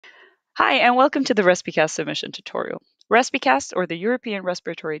Hi, and welcome to the RespiCast submission tutorial. RespiCast, or the European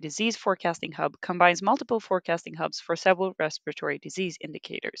Respiratory Disease Forecasting Hub, combines multiple forecasting hubs for several respiratory disease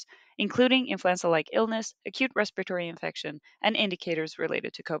indicators, including influenza-like illness, acute respiratory infection, and indicators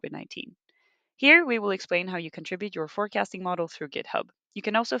related to COVID-19. Here, we will explain how you contribute your forecasting model through GitHub. You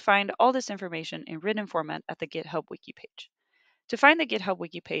can also find all this information in written format at the GitHub wiki page. To find the GitHub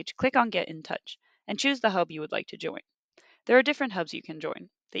wiki page, click on Get in Touch and choose the hub you would like to join. There are different hubs you can join.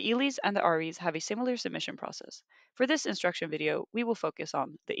 The ELIs and the REs have a similar submission process. For this instruction video, we will focus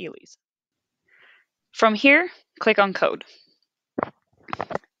on the ELIs. From here, click on Code.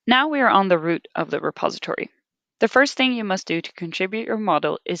 Now we are on the root of the repository. The first thing you must do to contribute your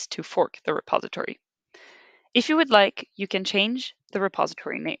model is to fork the repository. If you would like, you can change the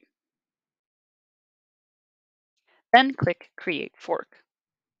repository name. Then click Create Fork.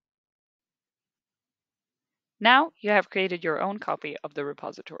 Now you have created your own copy of the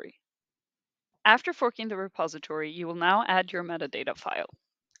repository. After forking the repository, you will now add your metadata file.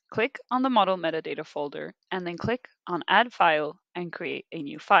 Click on the model metadata folder and then click on Add File and create a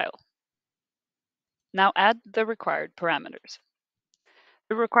new file. Now add the required parameters.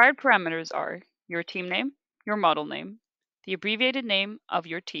 The required parameters are your team name, your model name, the abbreviated name of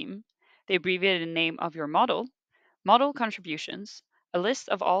your team, the abbreviated name of your model, model contributions, a list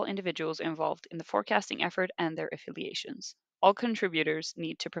of all individuals involved in the forecasting effort and their affiliations. All contributors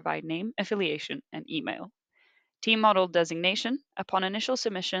need to provide name, affiliation, and email. Team model designation. Upon initial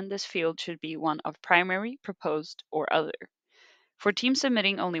submission, this field should be one of primary, proposed, or other. For teams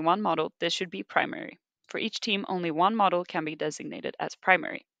submitting only one model, this should be primary. For each team, only one model can be designated as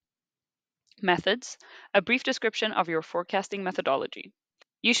primary. Methods. A brief description of your forecasting methodology.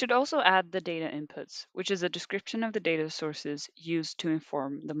 You should also add the data inputs, which is a description of the data sources used to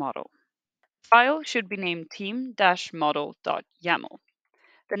inform the model. File should be named team-model.yaml.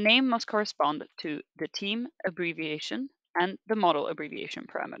 The name must correspond to the team abbreviation and the model abbreviation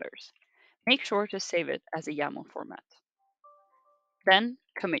parameters. Make sure to save it as a YAML format. Then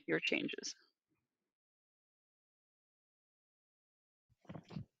commit your changes.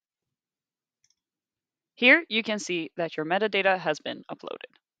 Here you can see that your metadata has been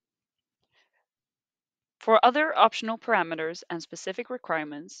uploaded. For other optional parameters and specific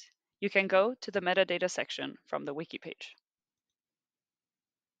requirements, you can go to the metadata section from the wiki page.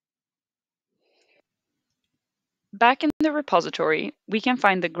 Back in the repository, we can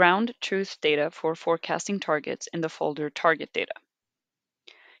find the ground truth data for forecasting targets in the folder Target Data.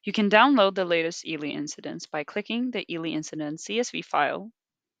 You can download the latest ELI incidents by clicking the ELI incident CSV file,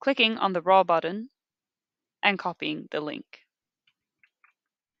 clicking on the raw button, and copying the link.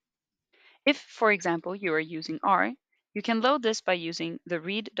 If, for example, you are using R, you can load this by using the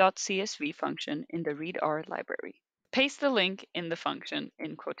read.csv function in the readr library. Paste the link in the function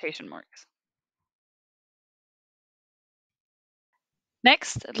in quotation marks.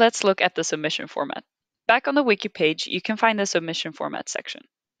 Next, let's look at the submission format. Back on the wiki page, you can find the submission format section.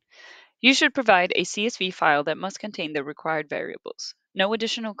 You should provide a CSV file that must contain the required variables. No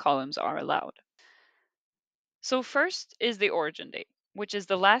additional columns are allowed. So first is the origin date, which is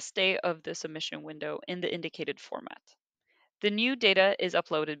the last day of the submission window in the indicated format. The new data is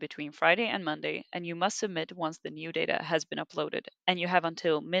uploaded between Friday and Monday, and you must submit once the new data has been uploaded, and you have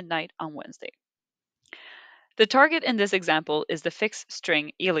until midnight on Wednesday. The target in this example is the fixed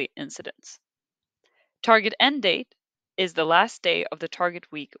string ELI incidents. Target end date is the last day of the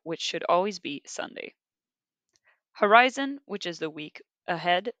target week, which should always be Sunday. Horizon, which is the week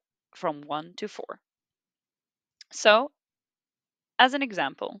ahead from 1 to 4. So, as an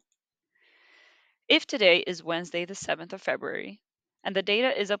example, if today is Wednesday the 7th of February, and the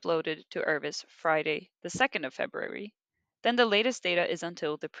data is uploaded to ERVIS Friday the 2nd of February, then the latest data is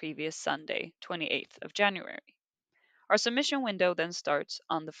until the previous Sunday, 28th of January. Our submission window then starts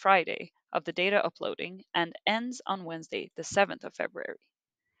on the Friday of the data uploading and ends on Wednesday the 7th of February.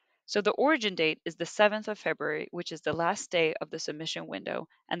 So the origin date is the 7th of February, which is the last day of the submission window,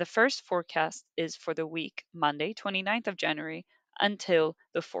 and the first forecast is for the week Monday, 29th of January until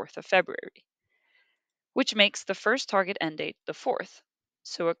the 4th of February, which makes the first target end date the 4th.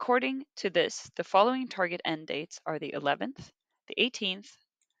 So according to this, the following target end dates are the 11th, the 18th,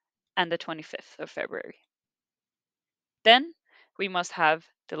 and the 25th of February. Then we must have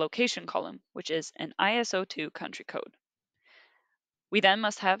the location column, which is an ISO2 country code. We then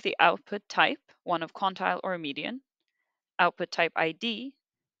must have the output type, one of quantile or median, output type ID,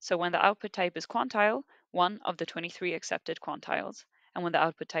 so when the output type is quantile, one of the 23 accepted quantiles, and when the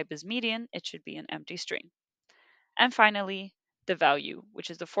output type is median, it should be an empty string. And finally, the value, which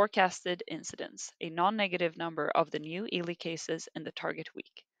is the forecasted incidence, a non-negative number of the new ELI cases in the target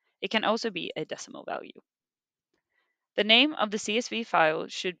week. It can also be a decimal value. The name of the CSV file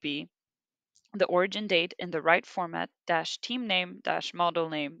should be the origin date in the right format -team name -model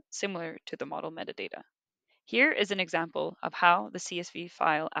name, similar to the model metadata. Here is an example of how the CSV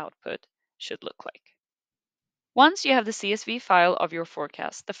file output should look like. Once you have the CSV file of your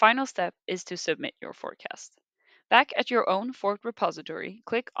forecast, the final step is to submit your forecast. Back at your own forked repository,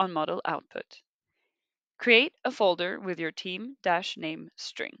 click on Model Output. Create a folder with your team-name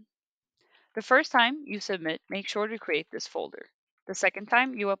string. The first time you submit, make sure to create this folder. The second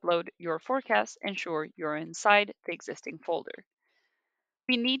time you upload your forecast, ensure you're inside the existing folder.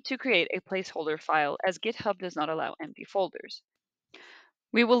 We need to create a placeholder file as GitHub does not allow empty folders.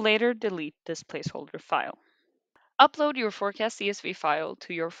 We will later delete this placeholder file. Upload your forecast CSV file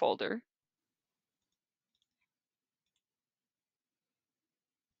to your folder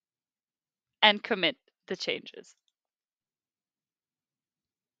and commit the changes.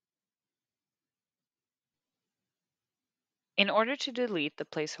 In order to delete the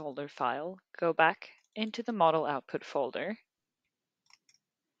placeholder file, go back into the model output folder,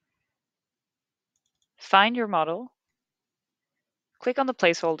 find your model, click on the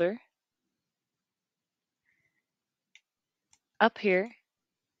placeholder. Up here,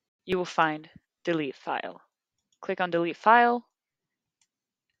 you will find Delete File. Click on Delete File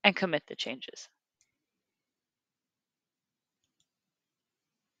and commit the changes.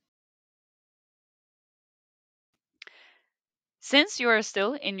 Since you are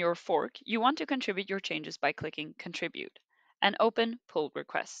still in your fork, you want to contribute your changes by clicking Contribute and open Pull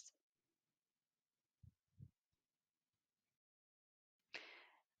Request.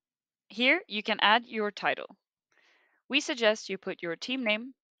 Here, you can add your title. We suggest you put your team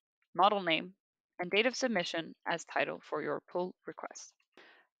name, model name, and date of submission as title for your pull request.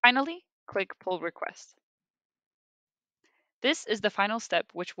 Finally, click Pull Request. This is the final step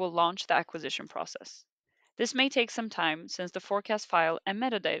which will launch the acquisition process. This may take some time since the forecast file and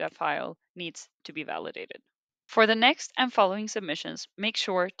metadata file needs to be validated. For the next and following submissions, make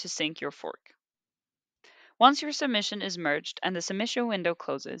sure to sync your fork. Once your submission is merged and the submission window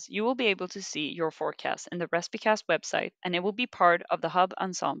closes, you will be able to see your forecast in the RespiCast website, and it will be part of the Hub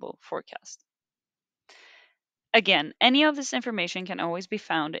Ensemble forecast. Again, any of this information can always be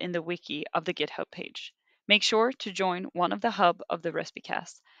found in the wiki of the GitHub page. Make sure to join one of the hub of the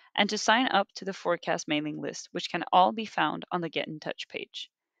RespiCast and to sign up to the forecast mailing list, which can all be found on the Get in Touch page.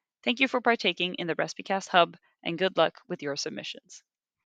 Thank you for partaking in the RespiCast Hub, and good luck with your submissions.